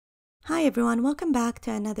Hi everyone, welcome back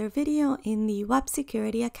to another video in the Web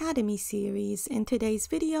Security Academy series. In today's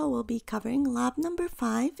video, we'll be covering lab number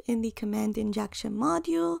 5 in the command injection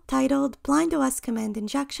module titled Blind OS Command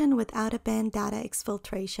Injection with Out-of-Band Data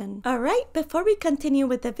Exfiltration. Alright, before we continue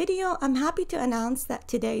with the video, I'm happy to announce that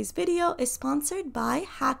today's video is sponsored by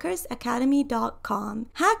hackersacademy.com.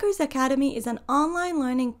 Hackers Academy is an online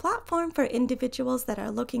learning platform for individuals that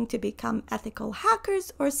are looking to become ethical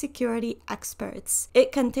hackers or security experts.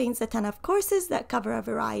 It contains a ton of courses that cover a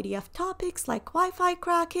variety of topics like Wi-Fi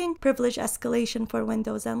cracking, privilege escalation for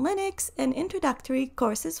Windows and Linux, and introductory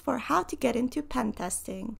courses for how to get into pen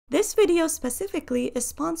testing. This video specifically is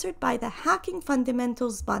sponsored by the Hacking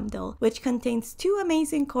Fundamentals Bundle, which contains 2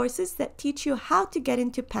 amazing courses that teach you how to get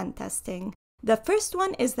into pen testing. The first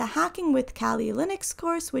one is the Hacking with Kali Linux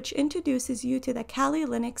course, which introduces you to the Kali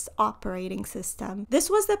Linux operating system.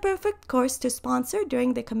 This was the perfect course to sponsor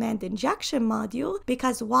during the command injection module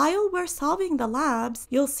because while we're solving the labs,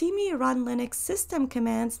 you'll see me run Linux system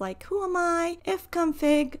commands like whoami,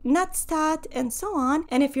 ifconfig, netstat, and so on.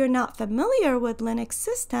 And if you're not familiar with Linux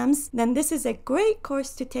systems, then this is a great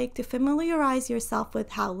course to take to familiarize yourself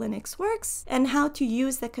with how Linux works and how to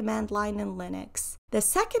use the command line in Linux. The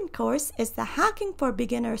second course is the Hacking for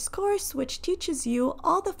Beginners course, which teaches you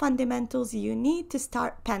all the fundamentals you need to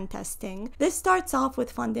start pen testing. This starts off with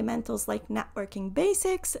fundamentals like networking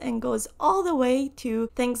basics and goes all the way to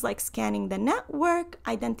things like scanning the network,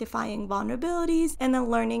 identifying vulnerabilities, and then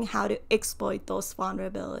learning how to exploit those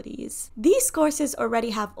vulnerabilities. These courses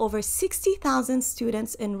already have over 60,000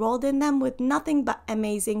 students enrolled in them with nothing but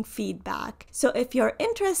amazing feedback. So if you're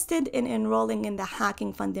interested in enrolling in the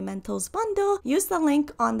Hacking Fundamentals Bundle, use the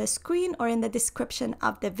link on the screen or in the description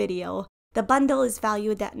of the video. The bundle is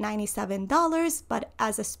valued at $97, but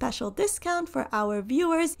as a special discount for our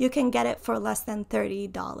viewers, you can get it for less than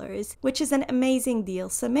 $30, which is an amazing deal,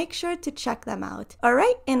 so make sure to check them out.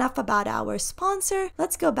 Alright, enough about our sponsor.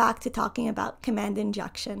 Let's go back to talking about command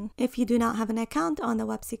injection. If you do not have an account on the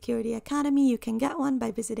Web Security Academy, you can get one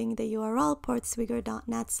by visiting the URL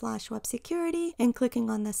portswigger.net/websecurity and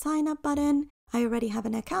clicking on the sign up button. I already have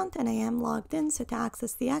an account and I am logged in, so to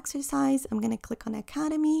access the exercise, I'm going to click on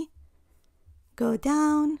Academy, go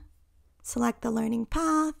down, select the learning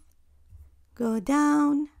path, go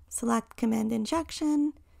down, select command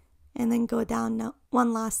injection, and then go down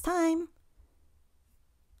one last time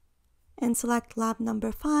and select lab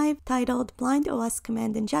number 5 titled Blind OS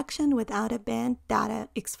Command Injection with Out-of-Band Data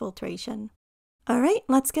Exfiltration. Alright,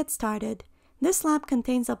 let's get started. This lab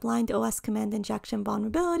contains a blind OS command injection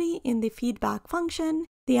vulnerability in the feedback function.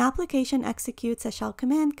 The application executes a shell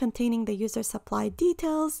command containing the user supplied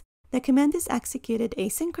details. The command is executed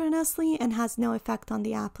asynchronously and has no effect on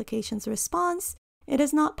the application's response. It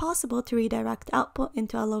is not possible to redirect output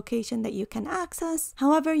into a location that you can access.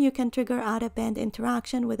 However, you can trigger out-of-band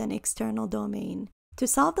interaction with an external domain. To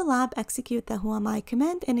solve the lab, execute the whoami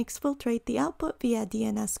command and exfiltrate the output via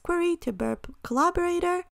DNS query to Burp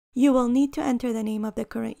Collaborator. You will need to enter the name of the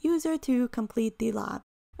current user to complete the lab.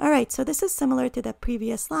 Alright, so this is similar to the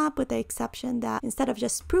previous lab with the exception that instead of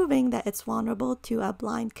just proving that it's vulnerable to a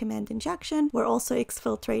blind command injection, we're also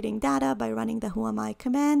exfiltrating data by running the whoami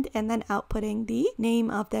command and then outputting the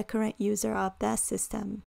name of the current user of the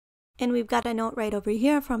system. And we've got a note right over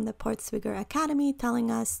here from the Portswigger Academy telling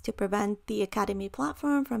us to prevent the Academy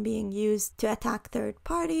platform from being used to attack third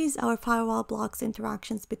parties. Our firewall blocks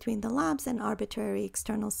interactions between the labs and arbitrary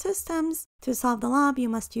external systems. To solve the lab, you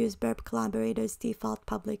must use Burp Collaborator's default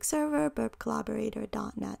public server,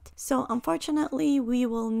 burpcollaborator.net. So unfortunately, we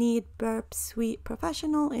will need Burp Suite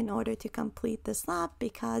Professional in order to complete this lab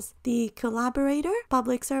because the Collaborator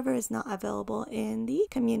public server is not available in the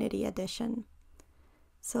Community Edition.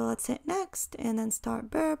 So let's hit next and then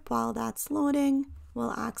start Burp. While that's loading,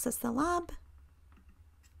 we'll access the lab.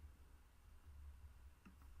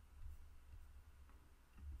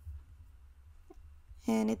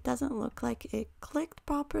 And it doesn't look like it clicked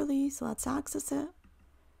properly, so let's access it.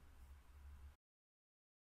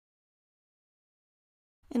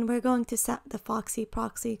 And we're going to set the Foxy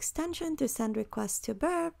proxy extension to send requests to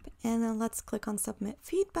Burp, and then let's click on Submit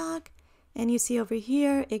Feedback. And you see over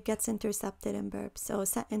here, it gets intercepted in Burp. So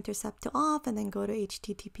set intercept to off and then go to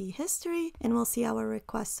HTTP history and we'll see our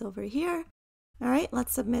requests over here. All right,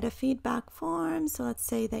 let's submit a feedback form. So let's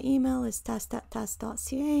say the email is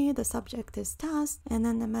test@test.ca, the subject is test, and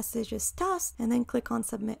then the message is test, and then click on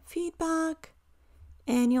Submit Feedback.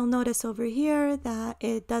 And you'll notice over here that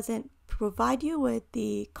it doesn't provide you with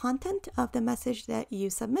the content of the message that you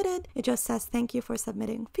submitted. It just says thank you for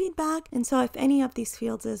submitting feedback. And so if any of these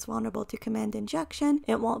fields is vulnerable to command injection,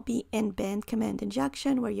 it won't be in-band command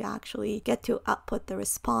injection where you actually get to output the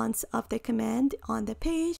response of the command on the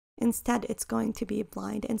page. Instead, it's going to be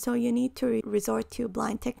blind. And so you need to resort to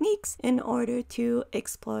blind techniques in order to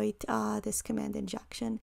exploit this command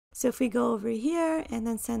injection. So if we go over here and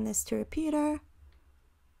then send this to repeater,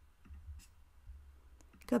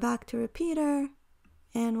 go back to repeater,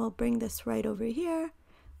 and we'll bring this right over here.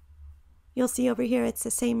 You'll see over here it's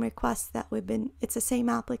the same request that it's the same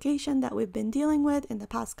application that we've been dealing with in the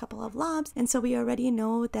past couple of labs. And so we already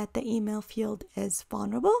know that the email field is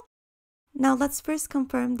vulnerable. Now let's first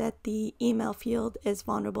confirm that the email field is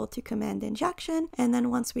vulnerable to command injection. And then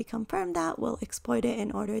once we confirm that, we'll exploit it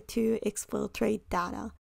in order to exfiltrate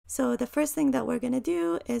data. So the first thing that we're going to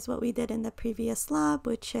do is what we did in the previous lab,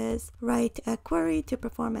 which is write a query to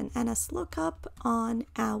perform an NS lookup on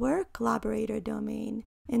our collaborator domain.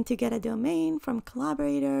 And to get a domain from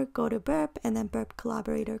collaborator, go to Burp and then Burp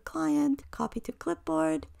Collaborator client, copy to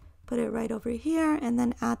clipboard, put it right over here, and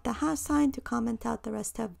then add the hash sign to comment out the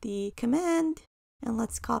rest of the command. And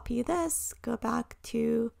let's copy this, go back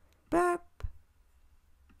to Burp,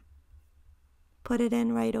 put it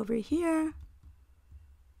in right over here.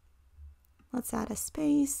 Let's add a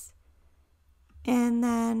space, and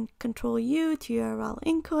then Control U to URL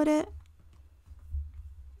encode it.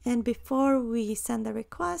 And before we send the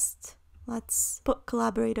request, let's put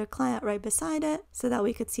collaborator client right beside it so that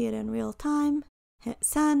we could see it in real time. Hit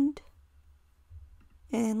send,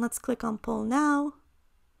 and let's click on pull now.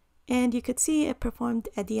 And you could see it performed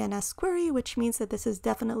a DNS query, which means that this is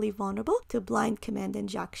definitely vulnerable to blind command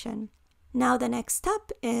injection. Now the next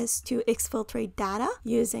step is to exfiltrate data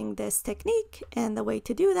using this technique, and the way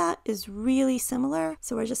to do that is really similar.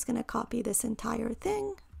 So we're just going to copy this entire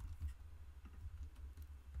thing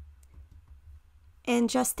and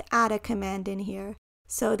just add a command in here.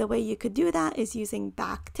 So the way you could do that is using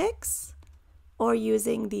backticks or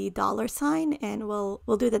using the $, and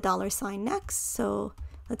we'll do the $sign next. So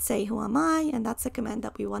let's say whoami, and that's a command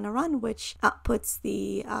that we want to run, which outputs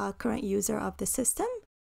the current user of the system.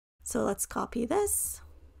 So let's copy this.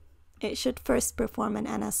 It should first perform an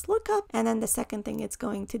NS lookup, and then the second thing it's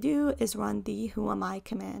going to do is run the whoami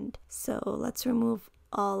command. So let's remove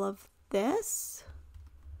all of this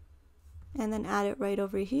and then add it right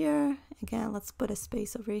over here. Again, let's put a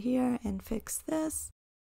space over here and fix this.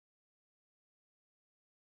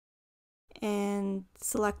 And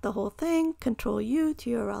select the whole thing, Control U to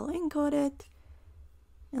URL encode it.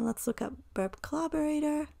 And let's look at Burp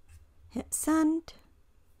Collaborator, hit send.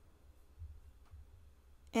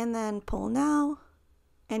 And then pull now,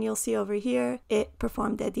 and you'll see over here it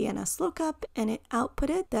performed a DNS lookup and it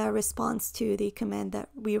outputted the response to the command that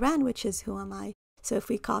we ran, which is whoami. So if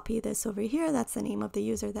we copy this over here, that's the name of the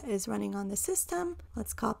user that is running on the system.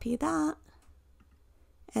 Let's copy that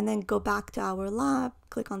and then go back to our lab,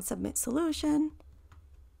 click on submit solution,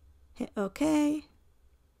 hit OK.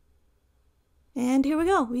 And here we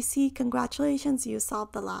go. We see congratulations, you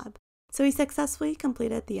solved the lab. So we successfully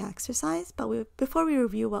completed the exercise, but before we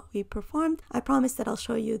review what we performed, I promised that I'll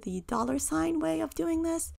show you the $sign way of doing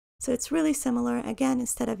this. So it's really similar. Again,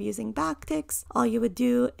 instead of using backticks, all you would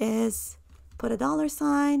do is put a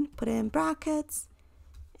 $sign, put it in brackets,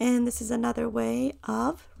 and this is another way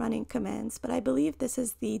of running commands, but I believe this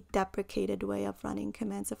is the deprecated way of running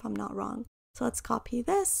commands if I'm not wrong. So let's copy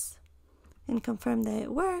this and confirm that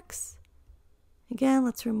it works. Again,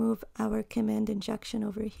 let's remove our command injection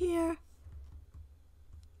over here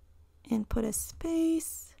and put a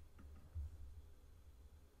space.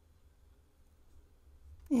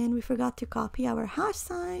 And we forgot to copy our hash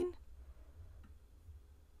sign.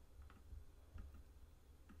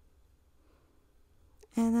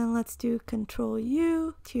 And then let's do Control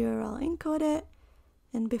U to URL encode it.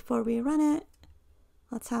 And before we run it,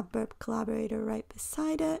 let's have Burp Collaborator right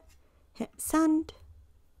beside it. Hit send.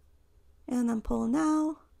 And then pull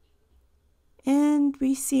now, and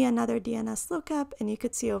we see another DNS lookup, and you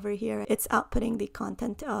could see over here it's outputting the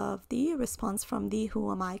content of the response from the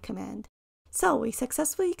whoami command. So we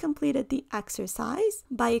successfully completed the exercise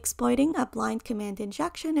by exploiting a blind command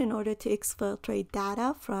injection in order to exfiltrate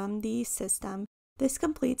data from the system. This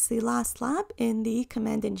completes the last lab in the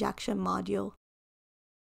command injection module.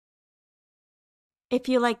 If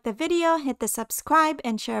you liked the video, hit the subscribe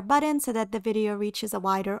and share button so that the video reaches a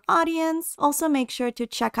wider audience. Also, make sure to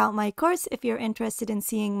check out my course if you're interested in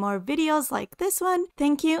seeing more videos like this one.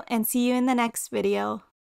 Thank you, and see you in the next video.